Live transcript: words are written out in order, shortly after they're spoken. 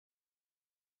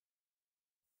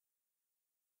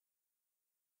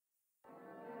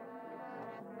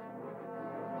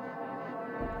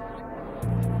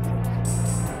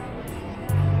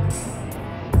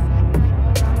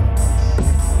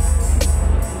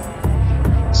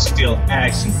still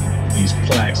asking these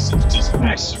plaques of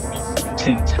disaster.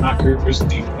 10 talkers,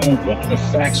 they don't want the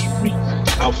facts from me.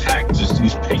 I'll practice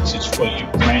these pages for you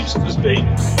gangsters, baby.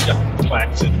 Got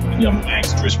plaques and your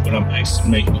masters, but I'm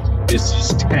estimating this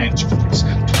is tangible.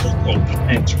 Total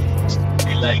tangible.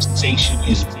 Relaxation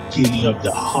is the beginning of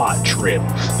the hot trip.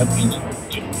 I mean,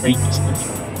 your brain is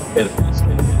better.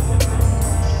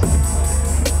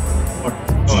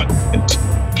 And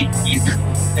keep you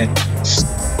and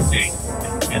stay.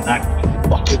 And I can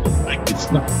fuck it like it's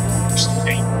not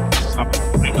stay. I'm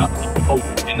not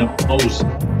in a pose.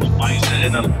 Why is that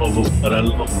in a pose? But I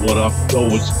love what I'm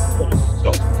going.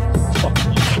 So fuck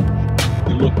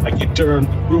you. You look like you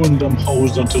ruined them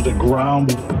hoes onto the ground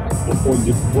before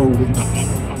you throw them.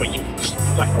 But you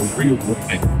like a real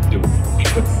woman do.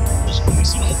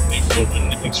 Hopefully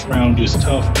the next round is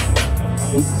tough.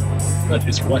 But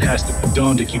it's what has to be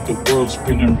done to keep the world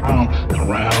spinning round and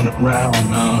round and round.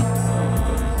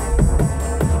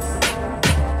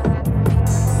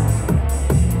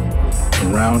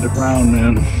 Round and round,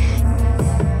 man.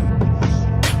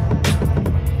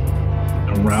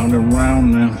 Around and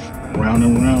round, man. Round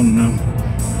and round, man.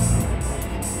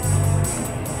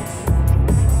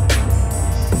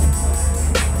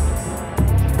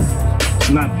 It's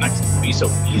not nice to be so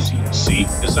easy, you see,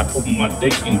 because I put my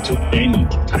dick into any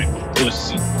type of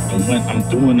pussy. And when I'm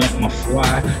doing up my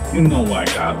fly, you know I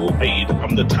got laid.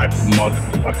 I'm the type of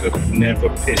motherfucker who never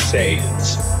piss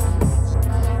ass.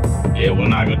 Yeah,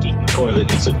 when I go to the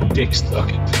toilet, it's a dick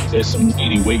stuck. There's some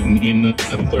lady waiting in the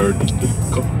third.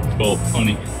 Well,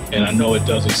 funny, and I know it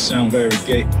doesn't sound very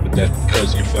gay, but that's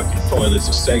because your fucking toilets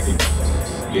are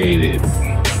segregated.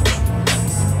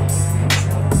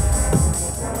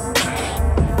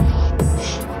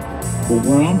 But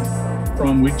where I'm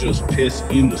from, we just piss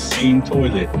in the same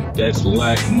toilet. That's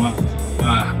like my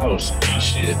house and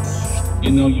shit. You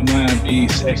know, you might be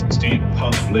sexist in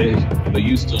public, but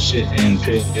you still shit and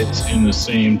piss in the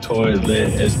same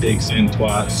toilet as dicks and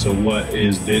twats. So what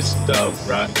is this stuff,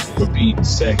 right? We're being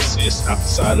sexist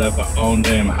outside of our own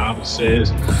damn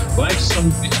houses. Like some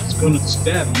bitch is gonna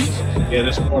stab me. Yeah,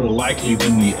 that's more likely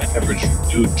than the average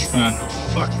dude trying to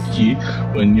fuck you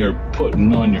when you're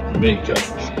putting on your makeup.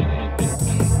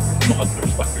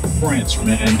 Motherfucking France,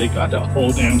 man, they got the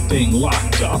whole damn thing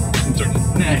locked up.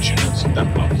 International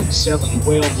stuff. Selling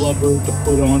whale blubber to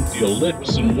put on your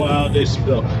lips, and while they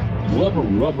spell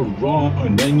rubber wrong,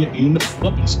 and then you're in the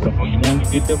puppy stone. You want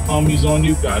to get the pummies on,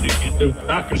 you gotta get the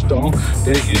doctor stone.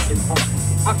 There is the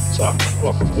rock talk,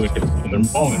 fucking with it from the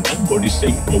moment. Nobody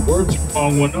say the words are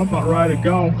wrong when I'm not right to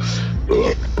go.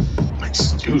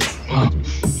 Excuse me.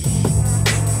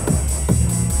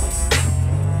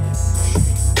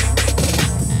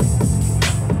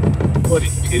 Put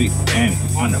it kitty fanny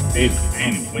on a baby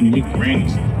fanny when you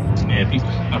granny's snappy.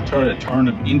 I'll try to turn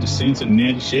them into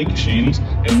Cincinnati shaker shanties.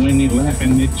 And when they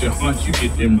laughing at your hunch, you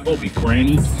get them bubby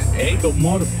grannies. Hey, the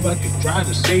motherfucker try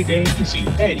to say they ain't see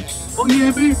daddy. Oh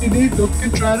yeah, baby, they look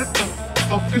and try to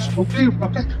talk this okay,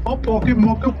 rocket. I'll pocket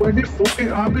mocker when they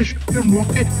fucking I'll be shooting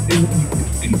rocket.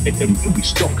 And get them to be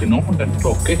stalking on that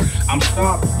pocket. I'm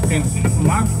stopping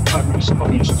my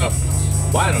fucking stuff.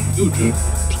 Why don't you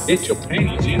just get your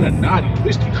panties in a naughty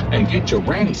twisty and get your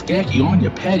granny scacky on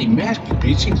your patty masky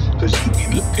bitchy? Cause you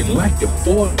be looking like your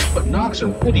 4 knocks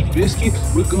and ready biscuit.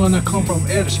 We're gonna come from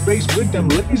outer space with them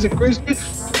laser crispy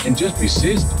and just be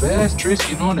sizzling fast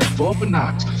trisking on that 4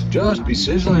 knocks. Just be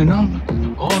sizzling on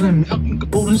all them milk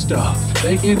and golden stuff.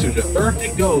 Back into the earth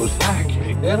it goes like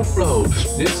that'll flow.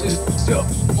 This is the stuff.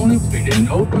 Only way to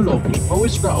know the locals. Oh,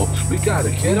 it's slow. We gotta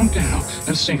get them down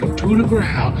and sink them to the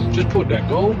ground. Just put that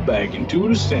gold bag into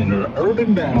the center, earth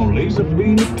and down. Laser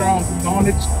beam strong on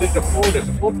it. Stick the forward,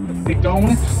 they going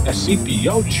it. That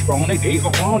CPO strong it. They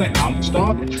on it. I'm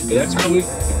starting. That's how it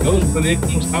goes when it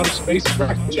comes out of space.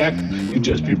 Jack, you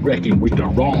just be wrecking with the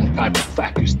wrong type of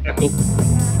factors.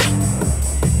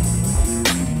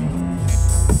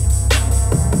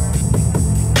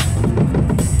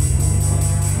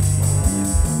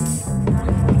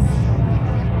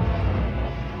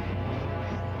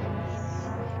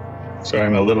 Sorry,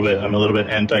 I'm a little bit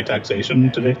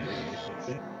anti-taxation today.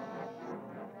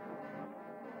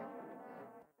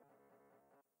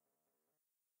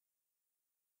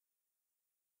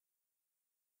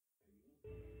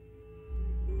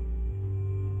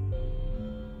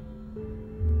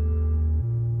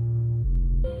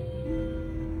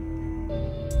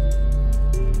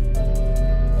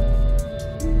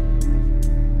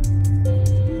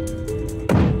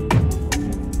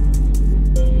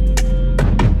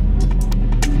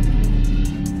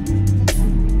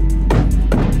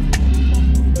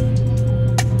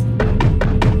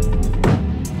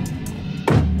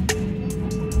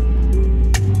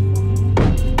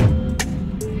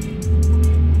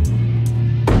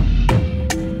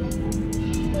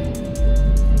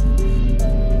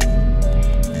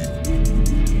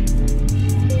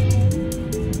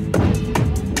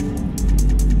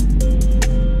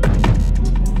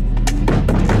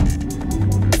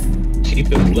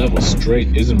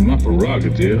 concentrate isn't my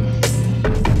prerogative.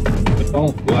 I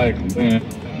don't like when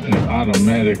it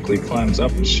automatically climbs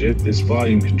up and shit. This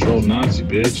volume control Nazi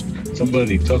bitch.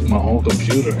 Somebody took my whole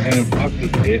computer and fucked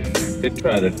with it. They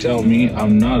try to tell me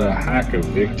I'm not a hacker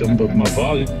victim, but my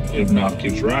volume knob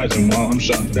keeps rising while I'm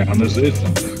shutting down the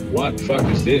system. What fuck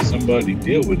is this? Somebody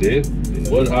deal with it.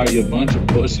 What are you, bunch of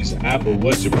pussies? Apple,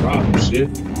 what's your problem, shit?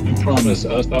 You promised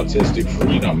us autistic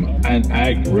freedom and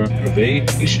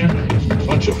aggravation.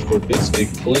 Bunch of sadistic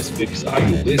plistics, are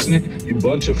you listening? You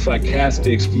bunch of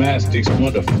sarcastics, mastics,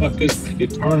 motherfuckers. You're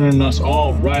turning us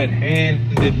all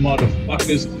right-handed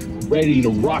motherfuckers. Ready to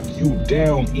rock you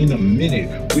down in a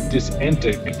minute with this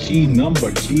enter key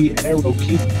number, key arrow,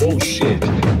 key bullshit.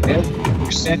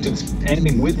 Every sentence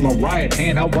ending with my right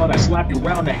hand. How about I slap you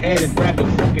around the head and grab your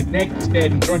fucking neck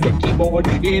instead and turn your keyboard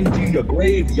into your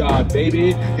graveyard,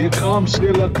 baby. Here comes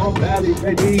Silicon Valley,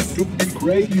 ready to be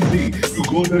crazy. You're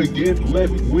gonna get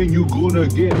left when you're gonna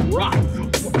get rocked.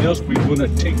 Or else we're gonna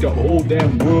take the whole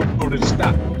damn world and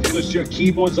stop. Cause your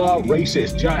keyboards are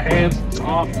racist, your hands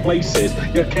are places,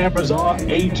 your cameras are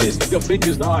ageist, your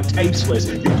fingers are tasteless.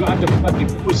 You got the fucking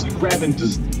pussy grabbing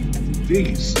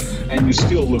disease, and you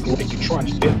still look like you're trying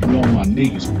to get me on my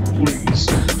knees. Please,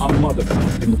 I'm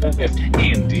motherfucking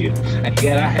left-handed, and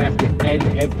yet I have to end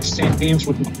every sentence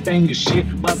with my finger shit.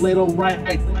 My little right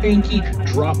pinky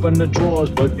dropping the drawers,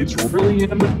 but it's really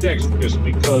ambidextrous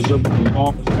because of the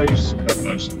long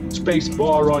space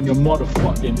bar on your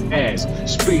motherfucking ass.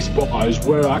 Space bar is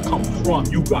where I come from.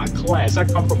 You got class. I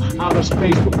come from outer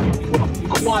space with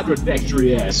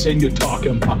quadradectory ass, and you're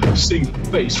talking about single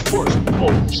face first.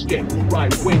 Oh shit,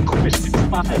 right wing Christian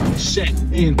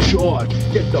 5% in charge.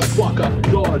 Get the fuck out of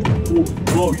Dodge. We'll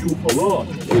blow you apart.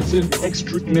 It's an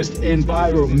extremist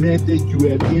environment that you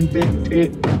have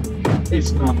invented.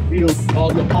 It's not real.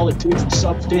 All your politics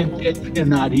are substandard. You're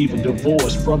not even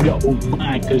divorced from your own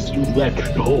mind because you left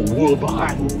the whole world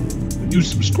behind. You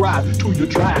subscribe to your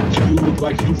tribe. You look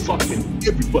like you fucking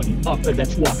everybody up, and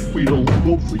that's why we don't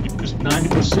vote for you, because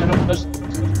 90% of us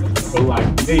are like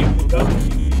me,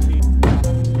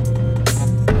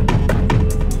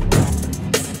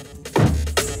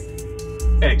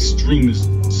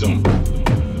 Extremism.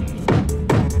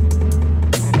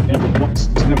 Never once,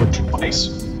 never twice.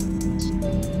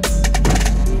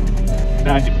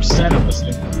 90% of us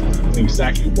know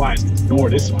exactly why it's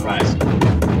ignored. It's surprising.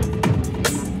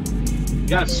 You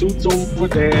got suits over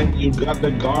there, you got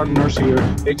the gardeners here.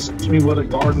 Excuse me, what the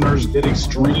gardeners did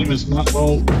extreme is not,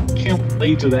 well, can't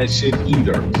relate to that shit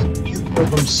either. Either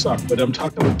of them suck, but I'm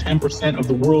talking about 10% of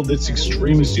the world that's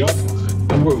extremist, yup.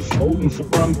 And we're voting for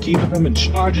them, keeping them in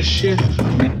charge of shit.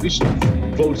 Man, we should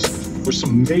vote for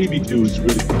some maybe dudes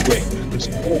really quick. This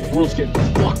whole world's getting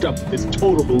fucked up with this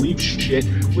total belief shit.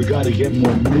 We gotta get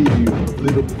more maybe, a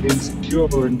little bit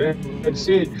insecure, and that's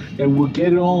it. And we'll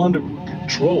get it all under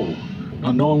control.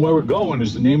 Not knowing where we're going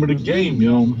is the name of the game,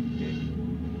 you know.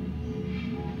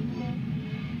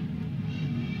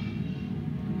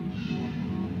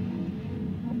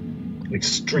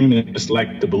 Extremists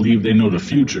like to believe they know the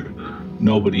future.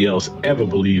 Nobody else ever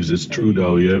believes it's true,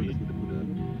 though, yeah.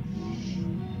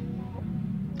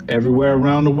 Everywhere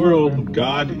around the world,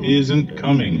 God isn't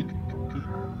coming.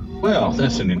 Well,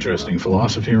 that's an interesting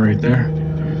philosophy right there.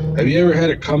 Have you ever had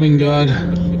a coming God?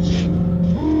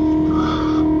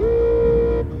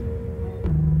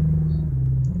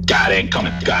 God ain't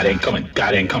coming, God ain't coming,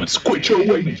 God ain't coming. Quit your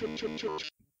waiting.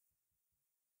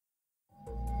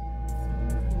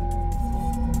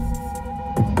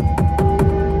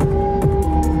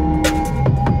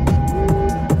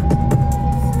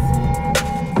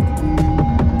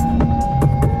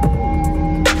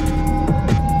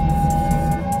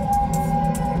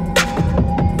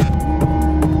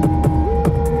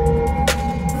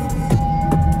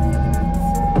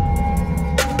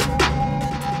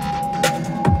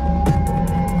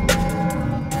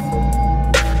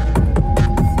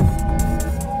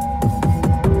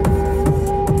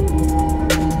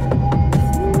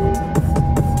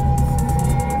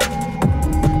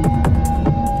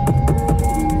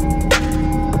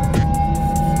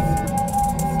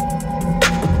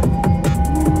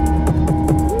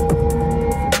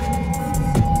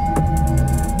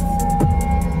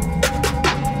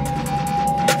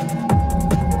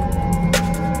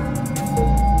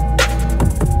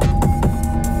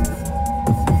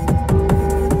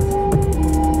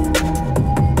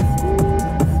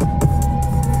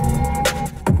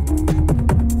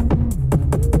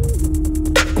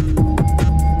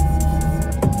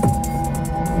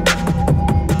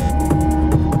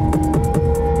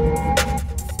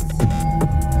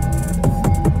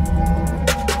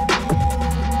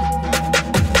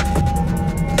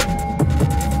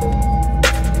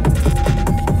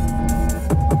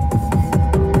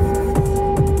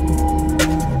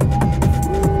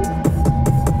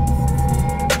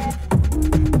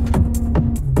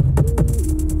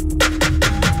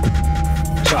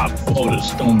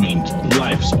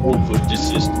 over.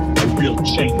 This is a real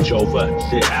changeover.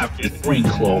 The average brain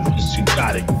clovers, you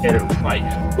gotta get it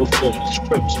right before it's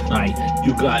kryptonite.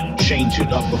 You gotta change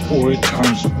it up before it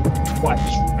turns twice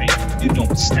right. You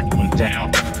don't set one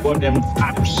down. For them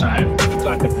 5%, you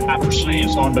got the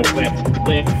 5% on the left,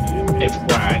 right.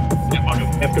 They're on the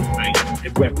left and right.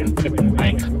 They're repping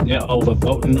right. They're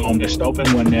overvoting on their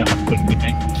stopping when they're upping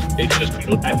right. They just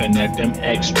be laughing at them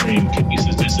extreme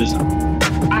cases. This is,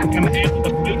 I can handle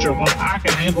the future, well, I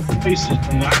can handle the faces,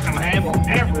 and I can handle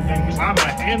everything because I'm a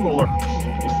handler.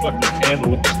 You fucking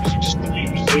handle it. You just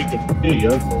leave sick of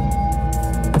you.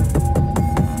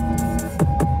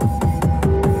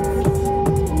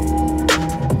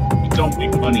 Don't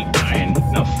make money dying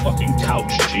on a fucking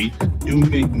couch, G. You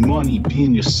make money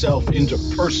being yourself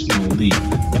interpersonally.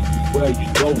 Where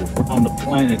you go around the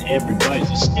planet, everybody's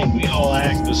the same. We all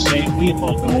act the same. We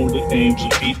all know the names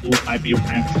of people who might be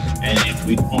around. And if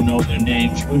we don't know their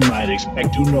names, we might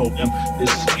expect to know them.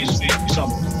 This is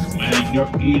something. When you're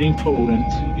eating pudding,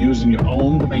 using your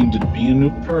own brain to be a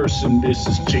new person, this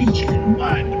is changing your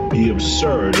mind to be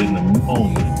absurd in the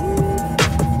moment.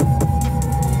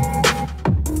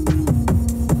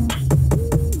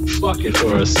 Fuck it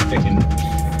for a second.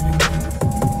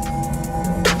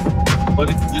 But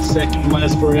if the second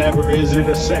lasts forever, is it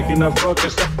a second of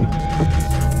focus?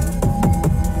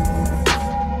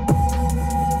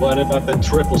 What about the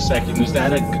triple second? Is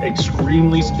that an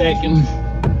extremely second?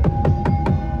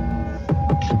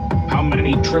 How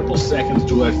many triple seconds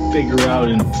do I figure out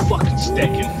in a fucking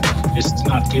second? It's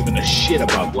not giving a shit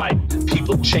about life.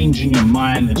 People changing your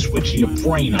mind and switching your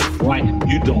brain up, right?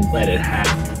 You don't let it happen.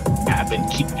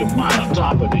 Keep your mind on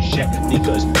top of the shit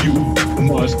because you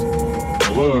must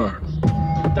learn.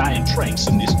 Dying tranks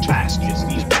in these caskets,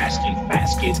 these basking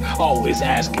baskets, always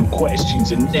asking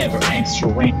questions and never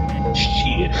answering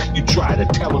shit. You try to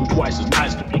tell them twice as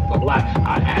nice to be polite.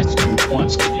 I asked you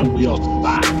once, can we all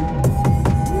survive?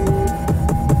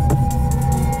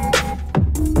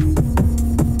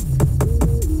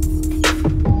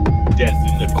 Death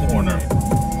in the corner.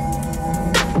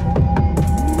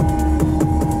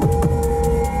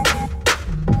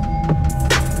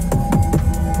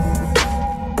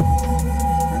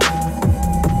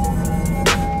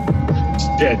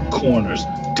 Dead corners.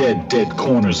 Dead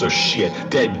corners are shit.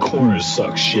 Dead corners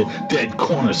suck shit. Dead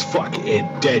corners fuck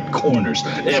it. Dead corners.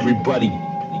 Everybody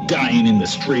dying in the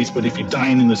streets, but if you're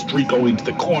dying in the street, go into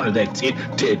the corner, that's it.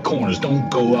 Dead corners. Don't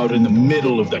go out in the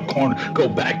middle of the corner. Go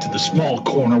back to the small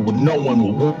corner where no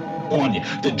one will on you.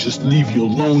 Then just leave you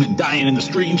alone and dying in the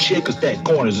street and shit, because dead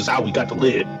corners is how we got to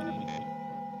live.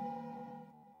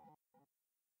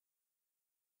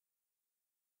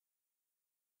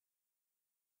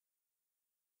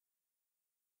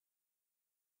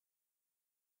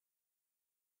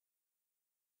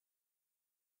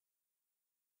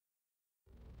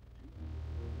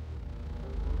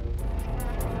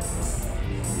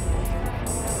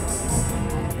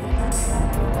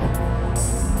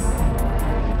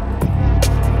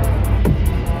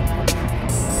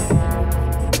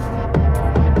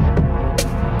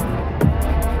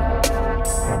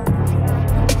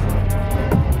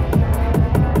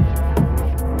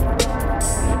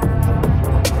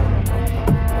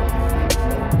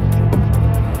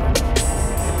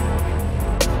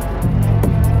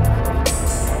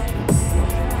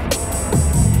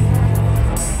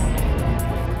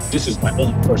 This is my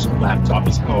own personal laptop,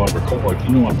 is how I record. You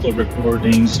know, I put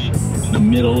recordings in the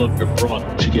middle of your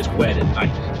bra. She gets wet at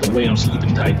night. The way I'm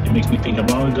sleeping tight, it makes me think I'm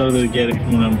only going to get it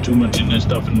when I'm too much in this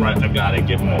stuff, and right, I gotta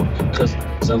get more. Because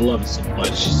I love it so much.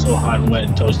 She's so hot and wet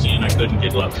and toasty, and I couldn't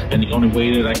get love. And the only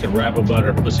way that I could rap about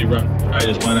her pussy right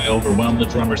is when I overwhelm the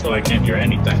drummer so I can't hear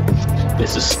anything.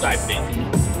 This is Skype.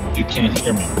 You can't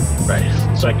hear me, right?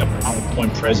 It's like a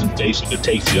PowerPoint presentation that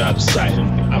takes you out of sight.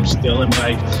 And I'm still in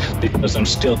light because I'm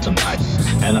still tonight.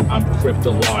 And I'm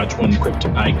crypto large when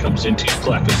kryptonite comes into your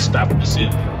clock and stop. This is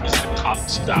the top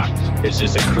stock. This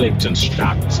is a Clifton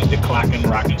stock. This is the clock and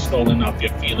rocking, stolen off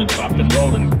your feelings, popping,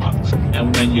 rolling pop.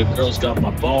 And when your girl's got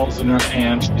my balls in her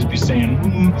hand, she'd be saying,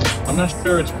 I'm not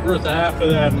sure it's worth half of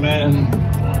that, man.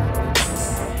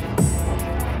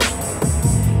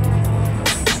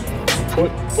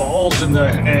 Put balls in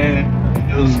their hand.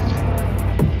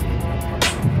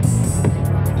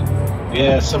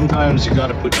 Yeah, sometimes you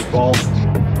gotta put your balls in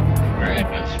your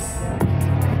hands.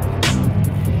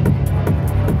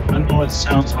 I know it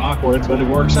sounds awkward, but it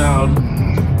works out.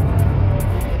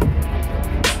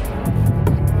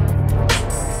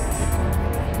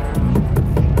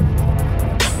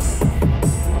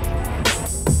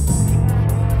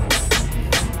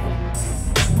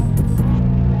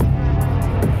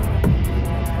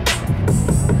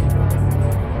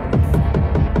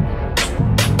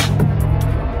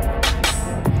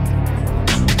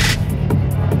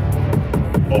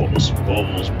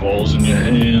 balls in your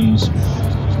hands.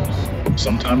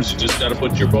 Sometimes you just gotta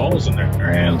put your balls in their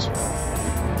hands.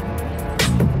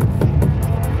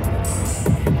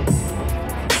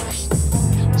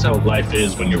 That's how life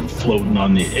is when you're floating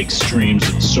on the extremes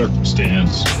of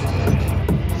circumstance.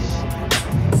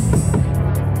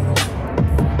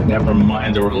 Never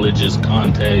mind the religious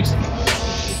context.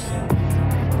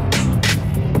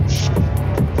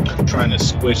 Trying to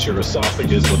squish your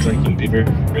esophagus while drinking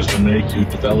beers will make you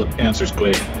develop cancers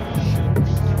quick.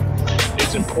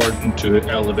 It's important to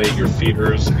elevate your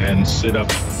feeders and sit up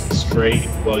straight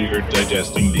while you're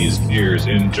digesting these beers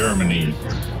in Germany.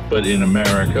 But in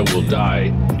America, we'll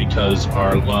die because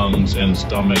our lungs and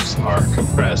stomachs are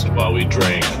compressed while we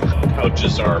drink.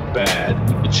 Couches are bad.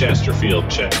 The Chesterfield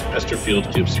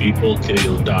gives people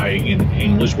killed dying in the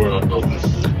English world,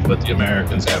 but the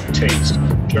Americans have taste.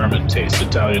 German taste,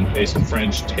 Italian taste, and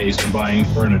French taste, and buying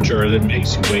furniture that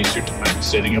makes you waste your time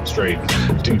sitting up straight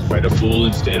to fight a fool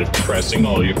instead of compressing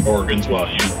all your organs while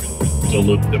you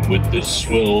dilute them with this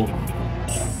swill.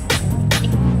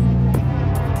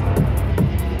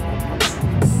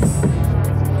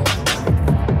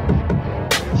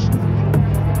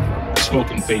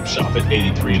 Smoking vape shop at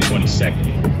 83 and 22nd.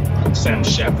 Sam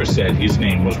Shepard said his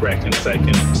name was Reckon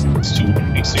Seconds 2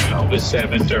 weeks ago with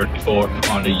 734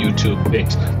 on the YouTube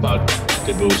pics about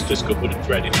the boost is good and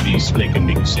ready to be slicking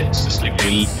big shits. The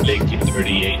slicky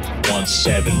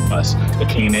 3817 bus. The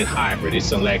clean it hybrid,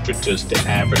 it's electric just to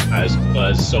advertise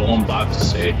buzz. So I'm about to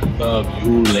say, love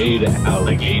you later,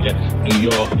 alligator. New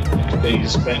York, they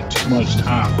spent too much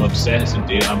time obsessing,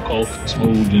 dude. I'm cold,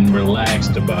 smooth, and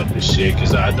relaxed about this shit,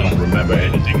 cause I don't remember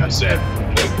anything I said.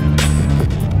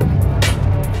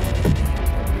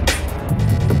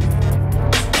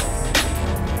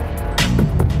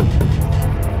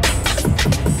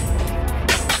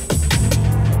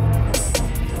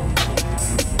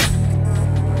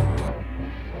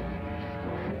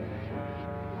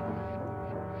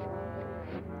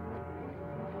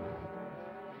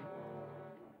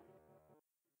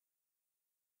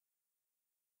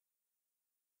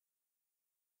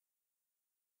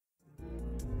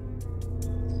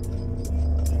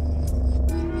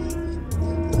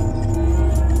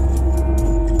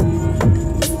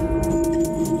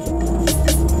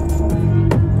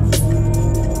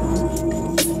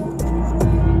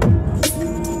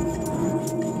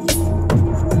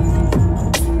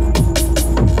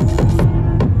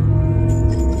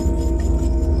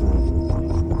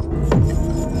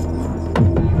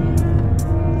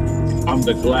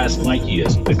 The glass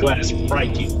Nikeist, the glass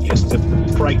Frikeyist, the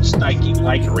FREESTYLE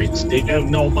likerates. They don't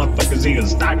know motherfuckers even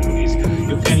stocking these.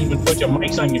 You can't even put your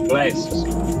mics on your glasses.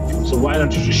 So why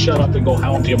don't you just shut up and go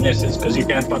hound your missus? Cause you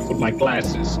can't fuck with my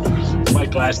glasses. My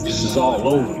glasses is all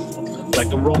over.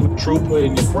 Like a Roman trooper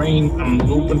in your brain, I'm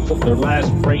looping for the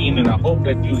last brain, and I hope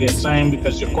that you get sane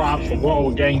because your crops will grow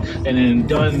again, and then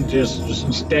done just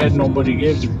instead nobody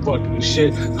gives a fucking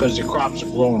shit because your crops are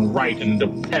growing right and the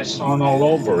pests aren't all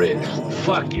over it.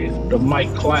 Fuck it, the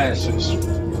mic glasses.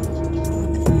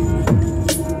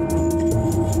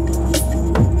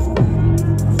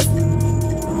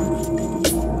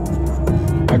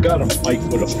 I got a mic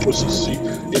with a pussy seat.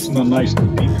 It's not nice to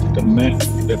be the man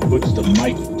that puts the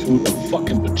mic to the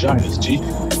fucking vaginas, G.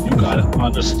 You gotta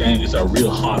understand it's a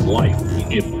real hard life.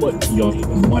 You get put your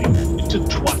mic into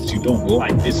twats you don't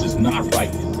like. This is not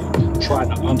right. Try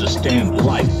to understand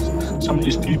life. Some of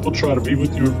these people try to be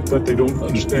with you, but they don't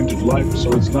understand your life,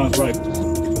 so it's not right.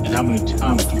 And how many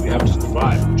times do we have to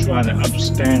survive trying to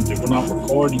understand that we're not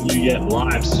recording you yet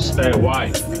live, so stay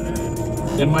away.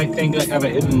 They might think I have a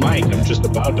hidden mic. I'm just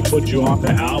about to put you on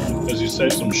the album because you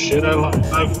said some shit I like.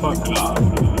 Fuck off.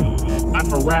 I'm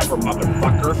a rapper,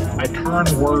 motherfucker. I turn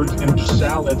words into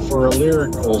salad for a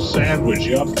lyrical sandwich.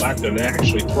 Yup, I could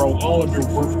actually throw all of your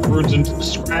words into the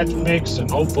scratch mix,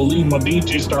 and hopefully my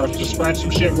DJ starts to scratch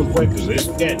some shit real quick because it's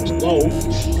getting slow.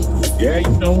 Yeah,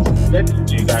 you know, that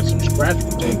DJ got some scratch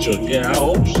potential. Yeah, I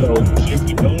hope so. If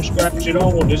you don't scratch it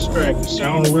all, this track is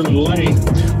sounding really lame.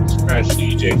 Scratch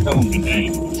DJ, tell him your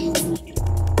name.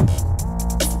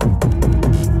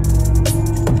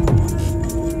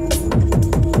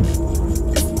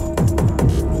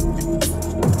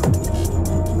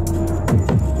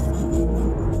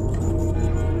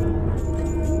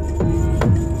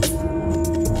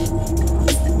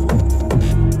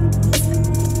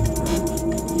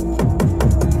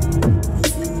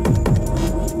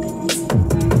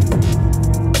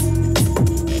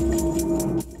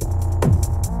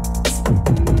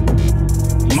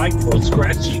 Micro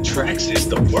scratchy tracks is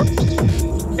the worst.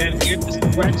 Can't hear the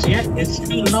scratch yet. It's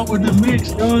still lower than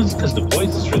mix does, because the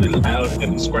voice is really loud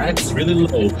and the scratch is really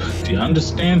low. Do you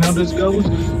understand how this goes?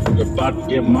 You're about to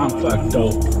get my fuck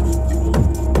though.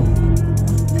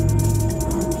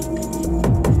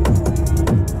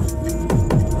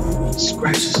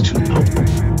 Scratch is too low.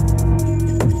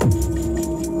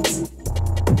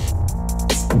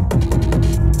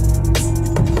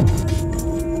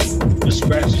 The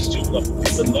scratch is too low.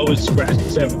 The lowest scratch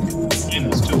is ever. And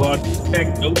it's too hard to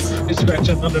detect. Nope. It's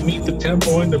scratching underneath the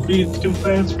tempo and the beat's too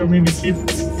fast for me to keep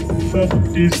up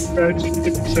with these scratches.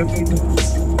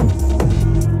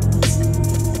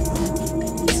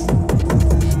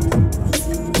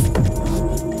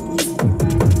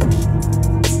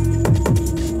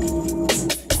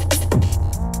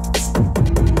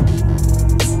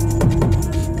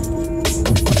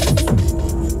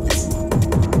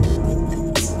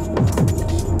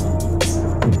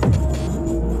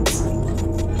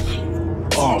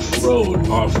 Off-road,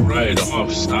 off-right,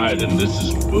 off-side, and this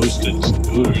is boosted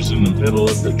scooters in the middle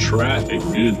of the traffic.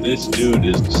 Dude, this dude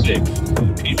is sick.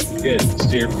 People get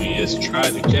serious. Try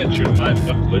to catch your life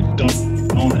up, but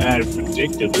don't act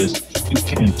ridiculous. You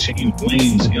can't change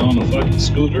lanes on a fucking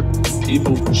scooter.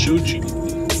 People will shoot you.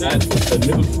 That's the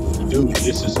new. Dude,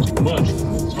 this is too much.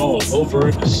 It's all over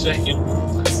in a second.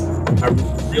 My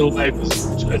real life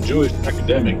is a Jewish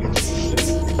academic.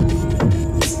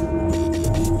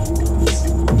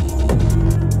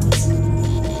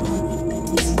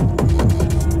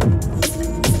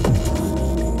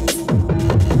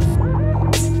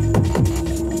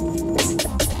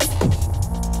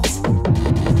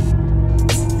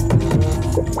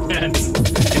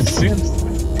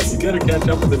 You gotta catch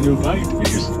up with the new bike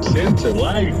because synths are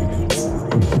lagging.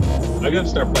 I gotta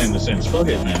start playing the synths. Fuck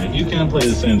it, man. If you can't play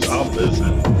the synths off this,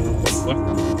 then what?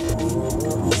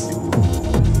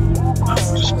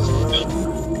 I'm just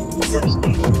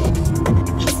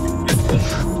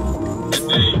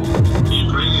the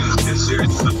Ukrainians get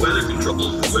serious with weather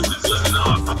control, which is letting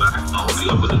off my back. I'll be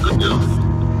up with a good deal.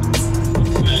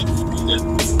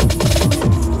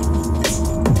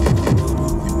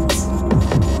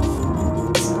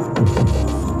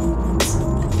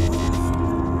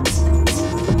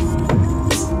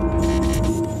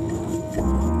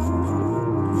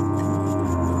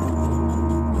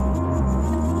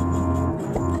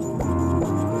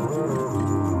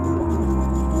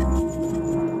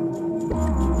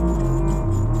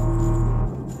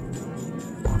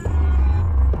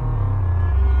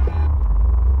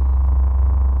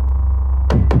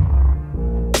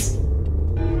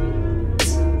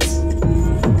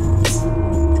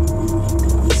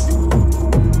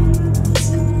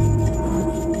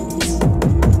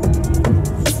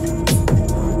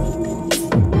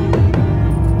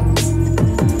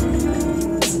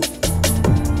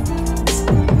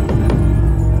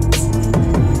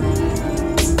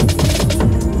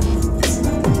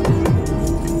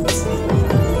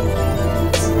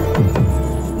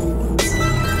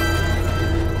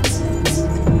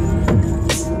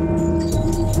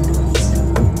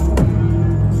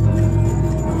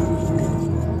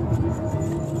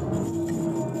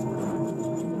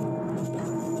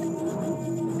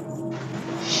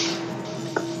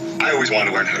 I always wanted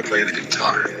to learn how to play the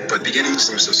guitar, but beginning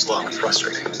seems so slow and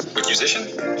frustrating. With musician,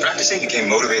 practicing became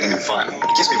motivating and fun.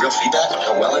 It gives me real feedback on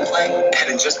how well I'm playing,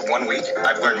 and in just 1 week,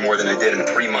 I've learned more than I did in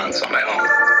 3 months on my own.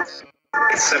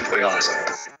 It's simply awesome.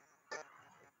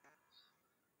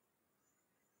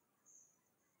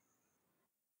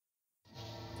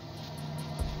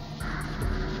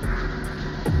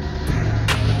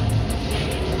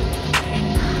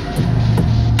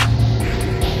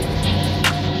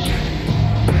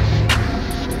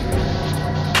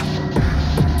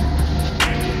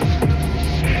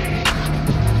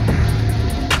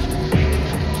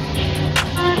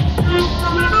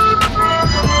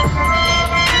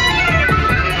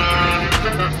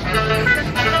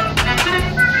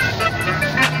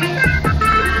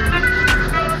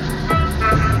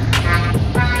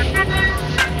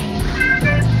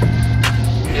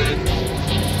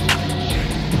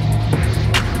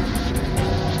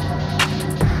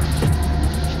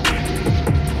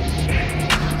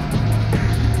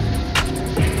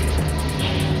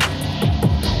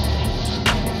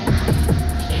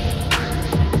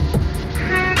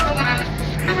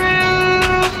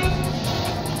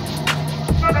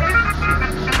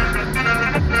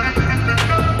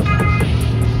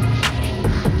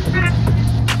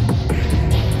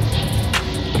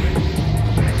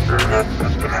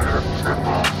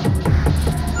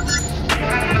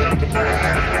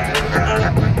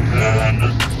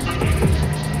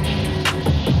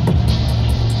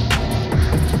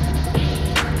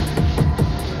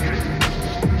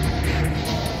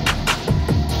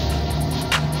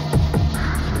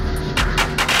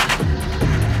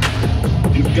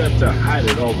 You've got to hide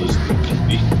it all as you can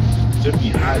be. To be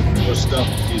hiding your stuff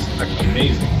is like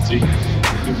amazing. See,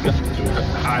 you've got to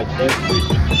hide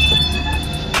everything.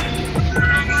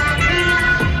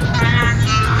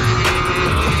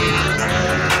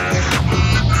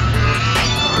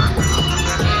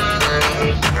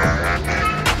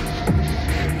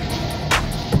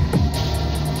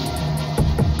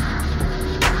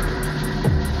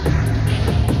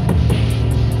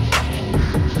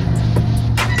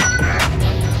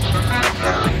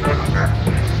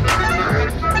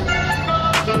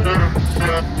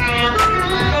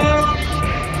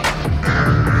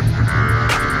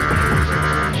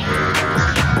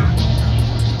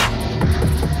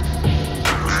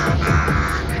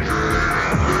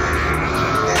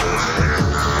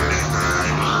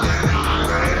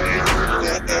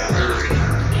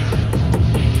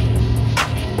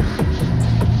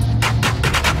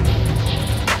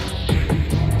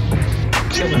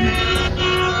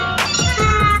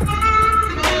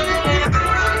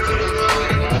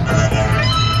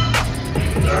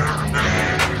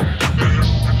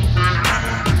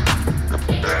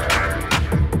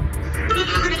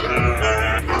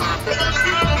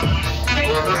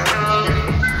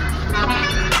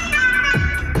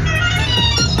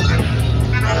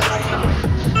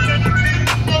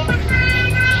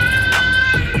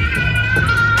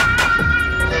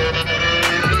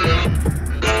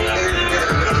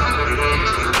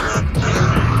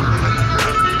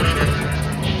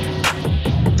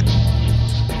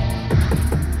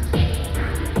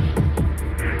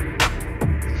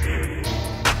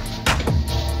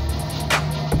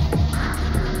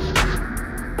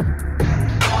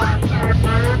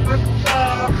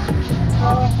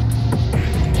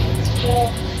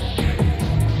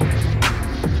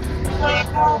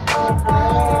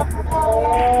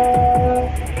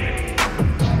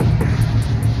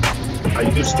 I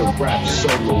used to rap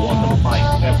solo on the mic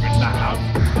every night.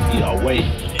 I'd be awake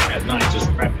at night just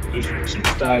rapping through some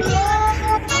styles.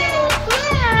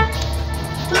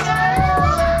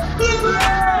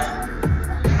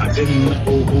 I didn't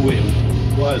know who it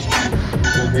was,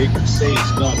 what they could say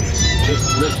it's not. Just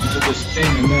listen to this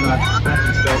thing and then I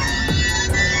felt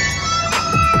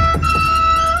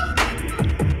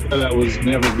that I was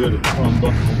never good at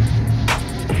trombone.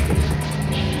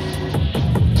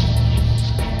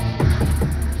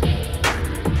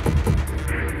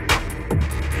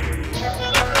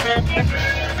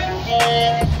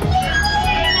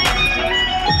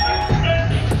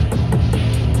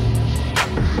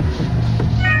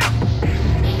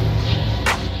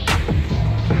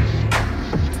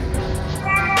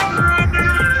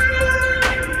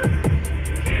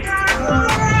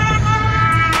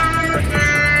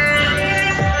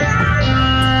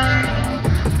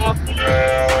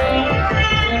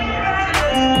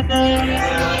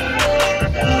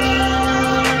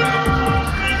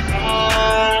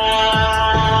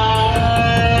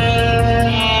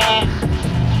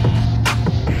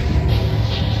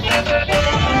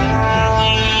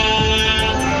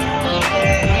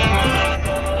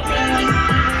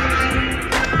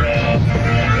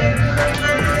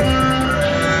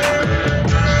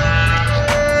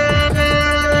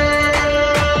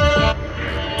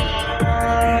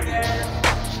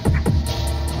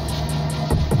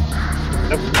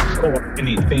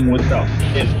 Anything without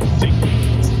anything.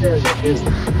 Stereo is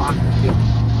positive.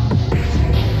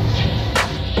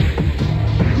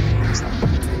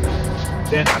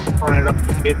 Then I turn it up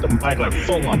and hit the mic like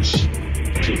full on shit.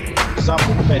 Cause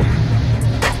I'm ready.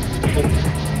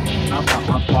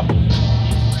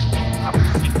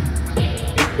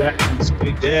 Get that and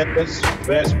say that that's the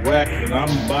best whack, and I'm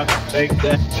about to take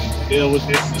that and deal with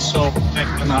this and so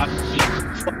and I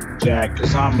fuck Jack,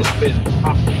 cause I'm a spitting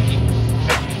pop.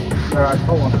 Where I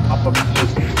go on top of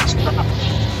this stop.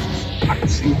 I can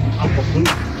see I'm a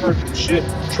blue shit.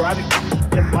 Try to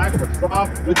get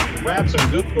Microsoft with raps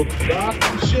and good for jobs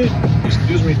and shit.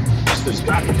 Excuse me, this has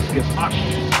got to get hot.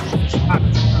 Stop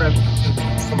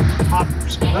from pop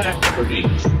celebrity.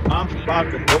 I'm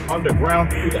about to go underground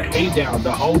through the hay down,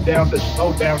 the hold down, the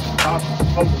slow down, the top,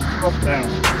 the up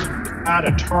down.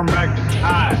 Gotta turn back the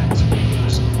tides.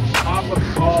 Top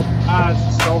of all eyes,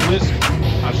 so listen.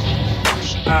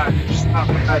 Just not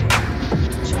right.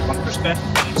 Just understand.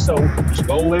 So just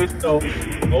go with it. So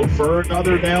go for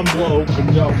another damn blow.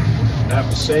 Can go. Have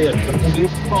to say it. Don't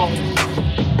get wrong.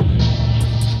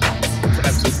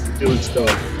 That's it. Do it stuff.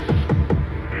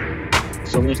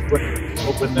 So let's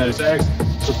open that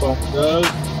saxophone does.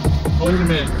 Wait a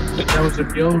minute. That was a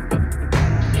yoga.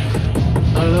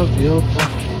 I love yoga.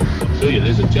 I'll tell you,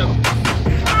 ladies and gentlemen.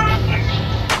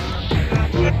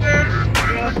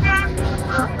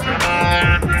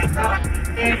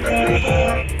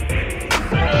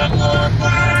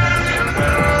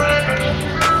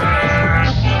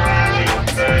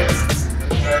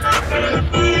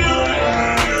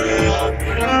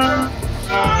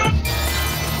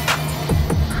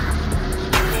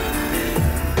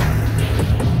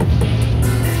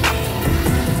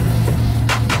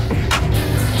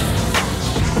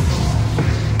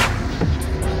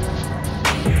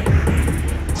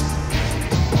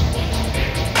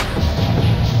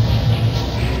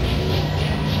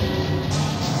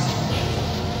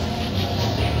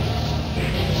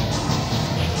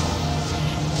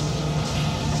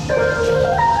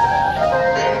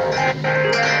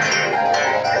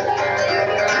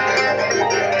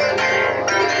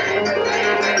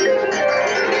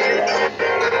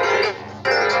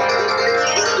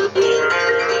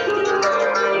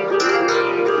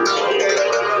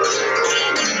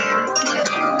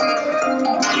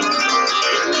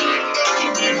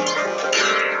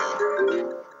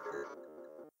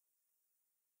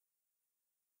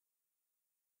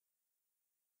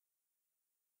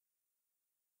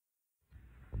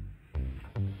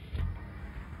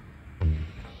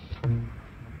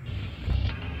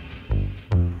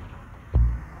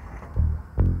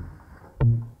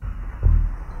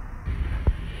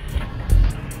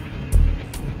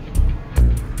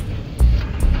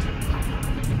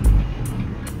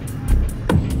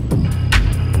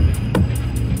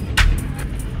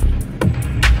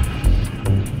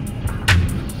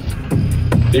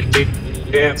 If they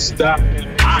can't stop me,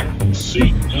 I can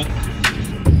see nothing.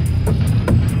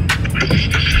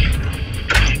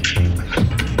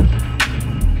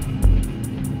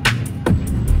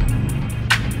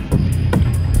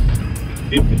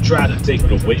 If you try to take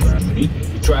it away from me,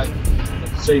 you try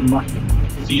to say my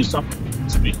see something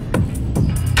to me.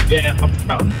 Yeah, I'm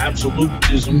about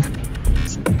absolutism.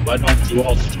 Why don't you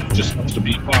all just have to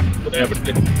be part of whatever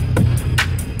they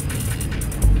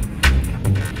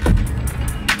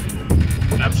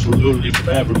absolutely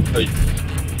for everybody.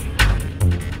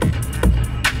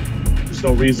 There's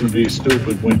no reason to be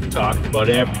stupid when you talk about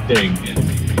everything.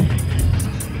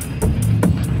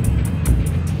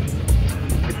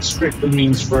 It strictly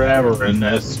means forever, and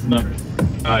that's not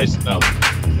nice enough.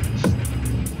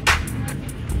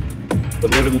 But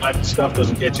living life and stuff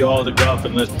doesn't get you all the guff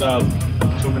and the stuff.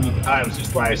 Too many times these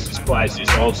crises,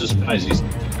 all these crises.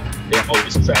 They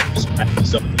always try to smack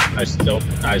us up,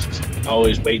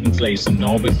 always waiting, placing,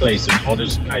 all be placing, all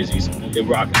these crises. They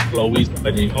rockin' flowies,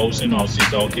 but they O's and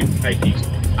Aussies, all keep packies.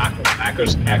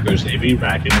 Hackers, they be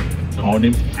racking. All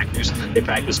them hackers, they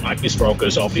packers, Mikey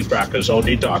strokers, all be frackers, all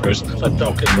they talkers, but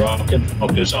talking rockin'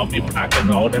 focus, all be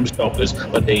packing, all them stokers,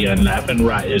 but they ain't laughing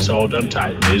right, it's all them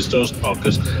tight, is those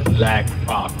talkers, black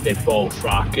rock, they both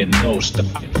rockin', no stop.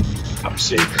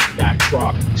 Upsy, that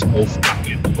rock is both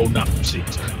rockin', no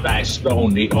nupsies, that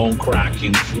stone, the own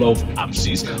cracking, flow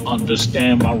upsies,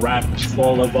 understand my rap is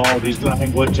full of all these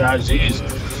languages.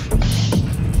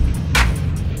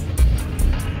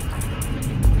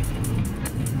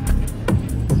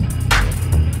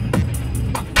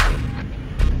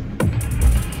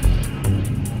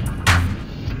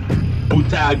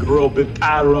 Butagro,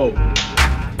 Bitaro.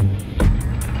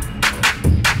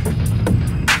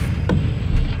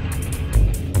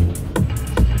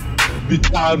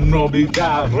 Bitaro.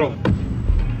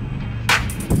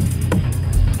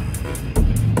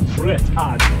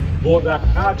 Fretad,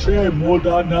 Modacache,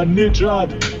 Modana Nijad,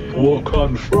 O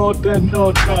confront and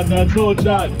not an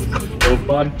anojad.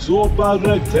 Oban sopa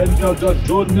retenda da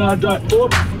tonada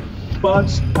up,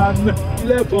 Banstan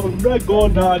level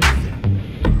regonad.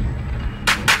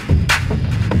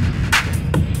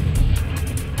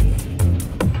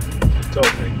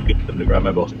 Get them to grab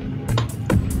my balls.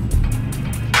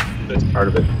 That's part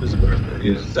of it. This is part of it.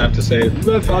 You just have to say,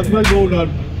 left hand my gonad.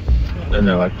 And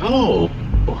they're like, oh,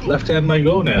 left hand my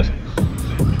gonad.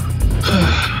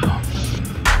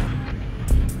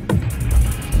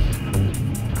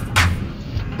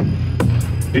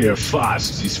 Here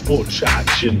fast, these foot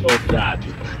shots, you know that.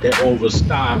 They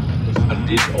overstand. And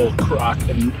these old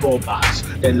cracking robots,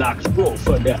 they lack rope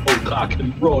for their old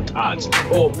cracking rotards.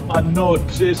 Oh, I know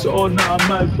this, oh, no,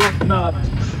 my God, not.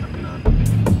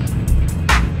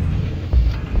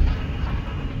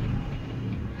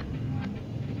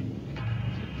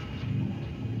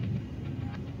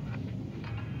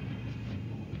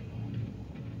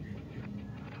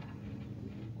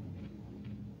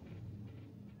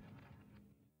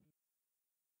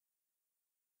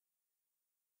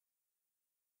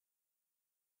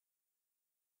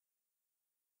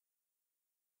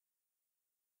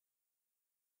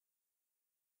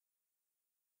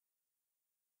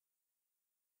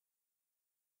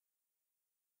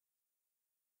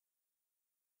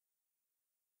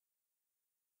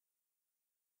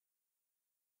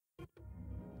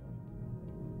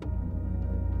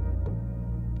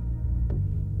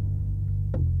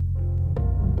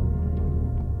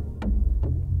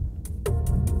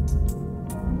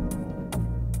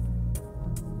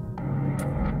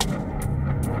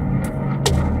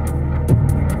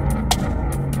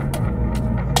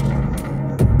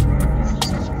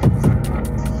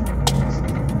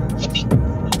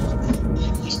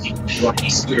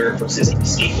 Scooter versus a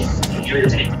skateboard.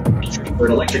 Carriers and for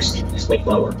an electric scooter is way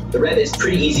lower. The rev is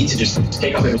pretty easy to just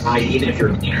pick up and ride, even if you're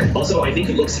a beginner. Also, I think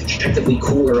it looks objectively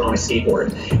cooler on a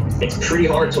skateboard. It's pretty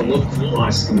hard to look cool on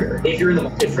a scooter. If you're in the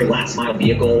market for a last mile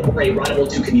vehicle or a rideable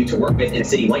to commute to work with in a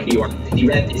city like New York, the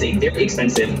rev is a very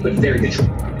expensive but very good choice.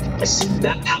 I assume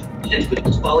that power and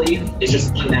build quality is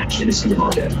just unmatched in the scooter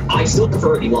market. I still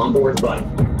prefer the longboard, but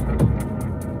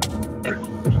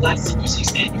that's the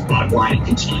standing bottom line and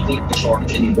continually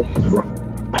charge in the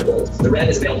rival. The rev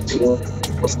is available to all the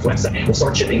website. We'll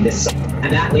start shipping this summer.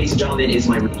 And that, ladies and gentlemen, is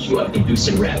my review of the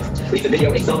boosted rev. Leave the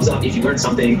video a thumbs up if you learned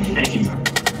something, and if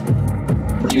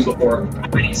you've reviewed before,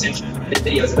 my name is Sam. This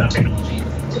video is about technology.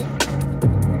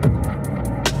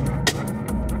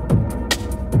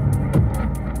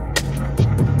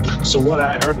 So what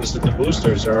I heard is that the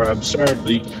boosters are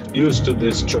absurdly used to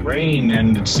this terrain,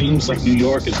 and it seems like New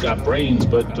York has got brains,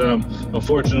 but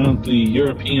unfortunately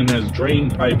European has drain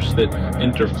pipes that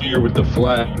interfere with the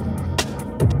flat.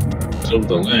 laws of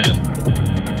the land.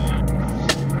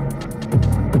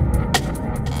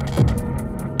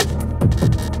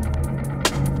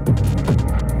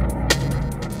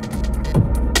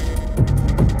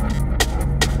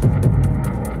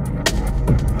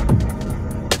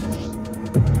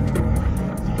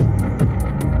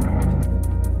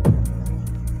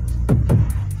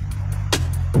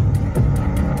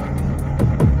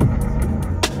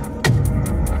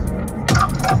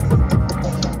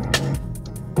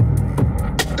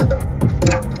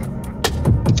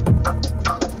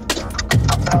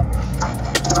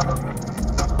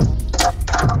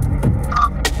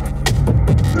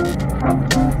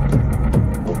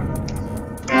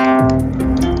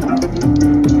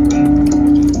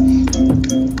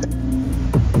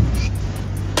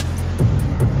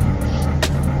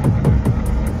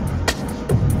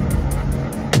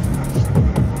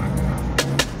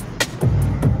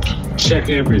 Check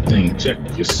everything, check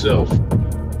yourself.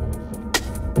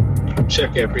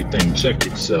 Check everything, check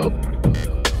yourself.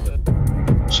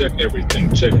 Check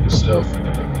everything, check yourself.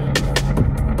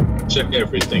 Check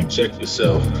everything, check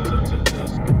yourself.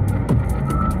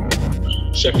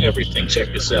 Check everything, check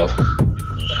yourself.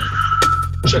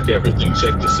 Check everything,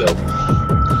 check yourself.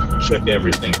 Check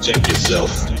everything, check yourself.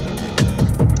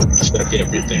 Check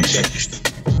everything, check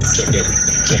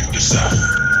everything, check yourself.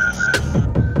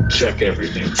 Check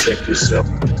everything, check yourself.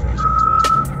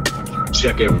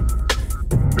 Check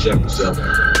yourself.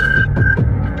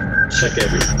 Check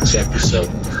everything, check yourself.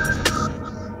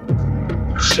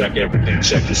 Check everything,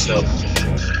 check yourself.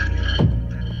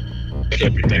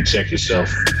 Check everything, check yourself.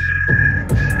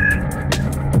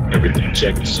 Everything,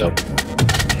 check yourself.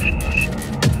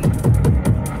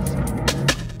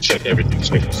 Check everything,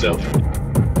 check yourself.